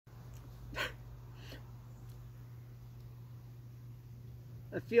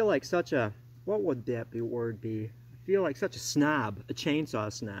I feel like such a, what would that word be? I feel like such a snob, a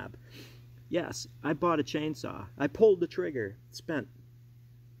chainsaw snob. Yes, I bought a chainsaw. I pulled the trigger, spent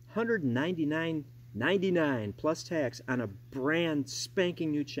 $199.99 plus tax on a brand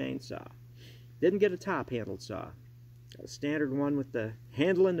spanking new chainsaw. Didn't get a top-handled saw. Got a standard one with the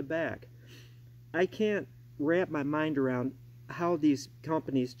handle in the back. I can't wrap my mind around how these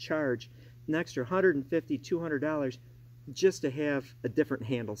companies charge an extra $150, $200 just to have a different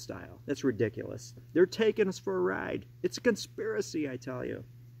handle style. That's ridiculous. They're taking us for a ride. It's a conspiracy, I tell you.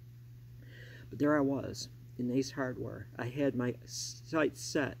 But there I was in Ace Hardware. I had my sights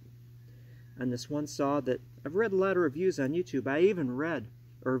set on this one saw that I've read a lot of reviews on YouTube. I even read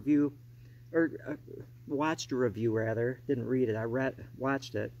a review, or watched a review rather. Didn't read it.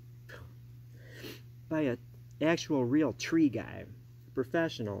 Watched it by an actual real tree guy,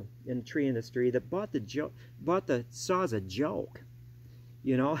 professional in the tree industry, that bought the saw as a joke.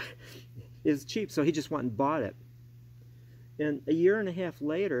 You know, it's cheap, so he just went and bought it. And a year and a half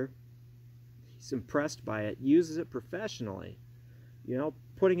later, he's impressed by it, uses it professionally, you know,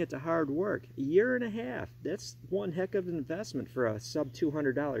 putting it to hard work. A year and a half, that's one heck of an investment for a sub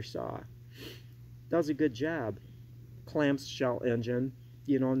 $200 saw. Does a good job. Clamshell engine,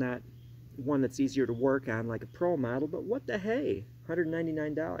 you know, not one that's easier to work on like a pro model, but what the hey,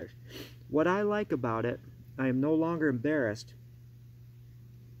 $199. What I like about it, I am no longer embarrassed.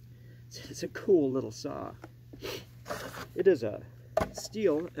 It's a cool little saw. It is a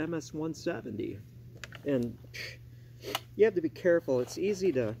steel MS-170, and you have to be careful. It's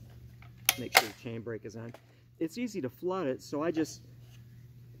easy to make sure the chain brake is on. It's easy to flood it, so I just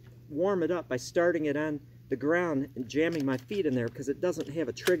warm it up by starting it on the ground and jamming my feet in there, because it doesn't have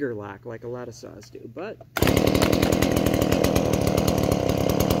a trigger lock like a lot of saws do. But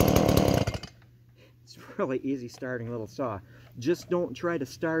it's a really easy starting little saw. Just don't try to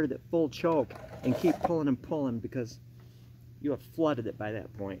start it at full choke and keep pulling and pulling, because you have flooded it by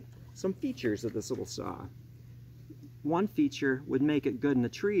that point. Some features of this little saw. One feature would make it good in the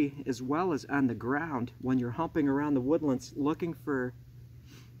tree as well as on the ground when you're humping around the woodlands looking for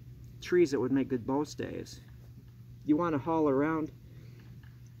trees that would make good bow staves. You want to haul around,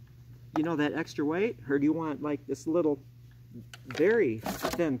 you know, that extra weight, or do you want like this little very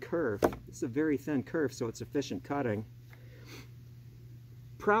thin curve? It's a very thin curve, so it's efficient cutting.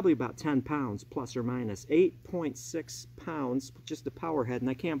 Probably about 10 pounds plus or minus. 8.6 pounds, just the power head, and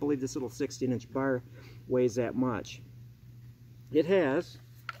I can't believe this little 16-inch bar weighs that much. It has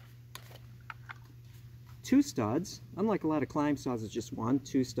 2 studs. Unlike a lot of climb saws, it's just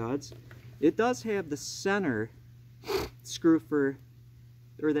 2 studs. It does have the center screw for,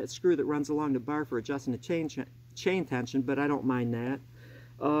 or that screw that runs along the bar for adjusting the chain tension, but I don't mind that.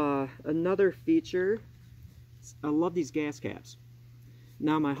 Another feature, I love these gas caps.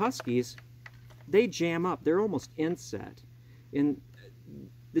 Now my Huskies, they jam up. They're almost inset. And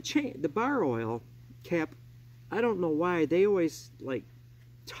the bar oil cap, I don't know why, they always like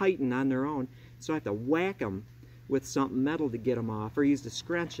tighten on their own. So I have to whack them with something metal to get them off, or use the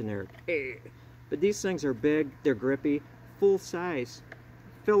scrunch in there. But these things are big, they're grippy, full size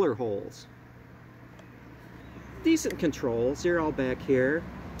filler holes. Decent controls, they're all back here.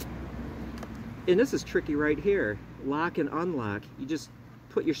 And this is tricky right here. Lock and unlock. You just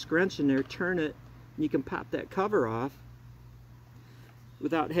put your scrunch in there, turn it, and you can pop that cover off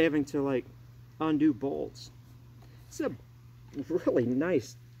without having to like undo bolts. It's a really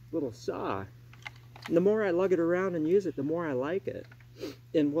nice little saw. And the more I lug it around and use it, the more I like it.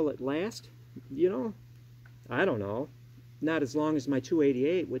 And will it last? You know, I don't know. Not as long as my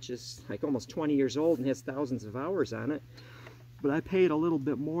 288, which is like almost 20 years old and has thousands of hours on it. But I paid a little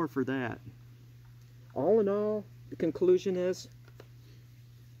bit more for that. All in all, the conclusion is,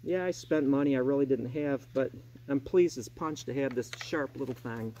 yeah, I spent money I really didn't have, but I'm pleased as punch to have this sharp little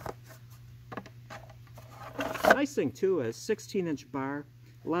thing. Nice thing too is 16-inch bar.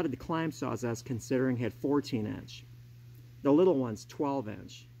 A lot of the climb saws I was considering had 14-inch. The little one's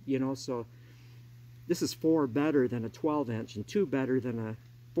 12-inch, you know, so this is 4 better than a 12-inch and 2 better than a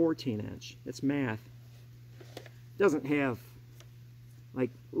 14-inch. It's math. Doesn't have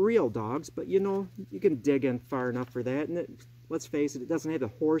like real dogs, but you know, you can dig in far enough for that. And let's face it, it doesn't have the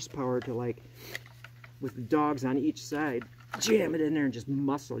horsepower to, like, with the dogs on each side, jam it in there and just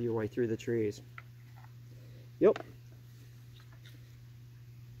muscle your way through the trees. Yep.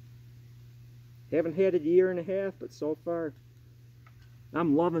 Haven't had it a year and a half, but so far,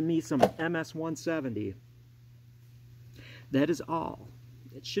 I'm loving me some MS-170. That is all.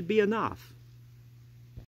 It should be enough.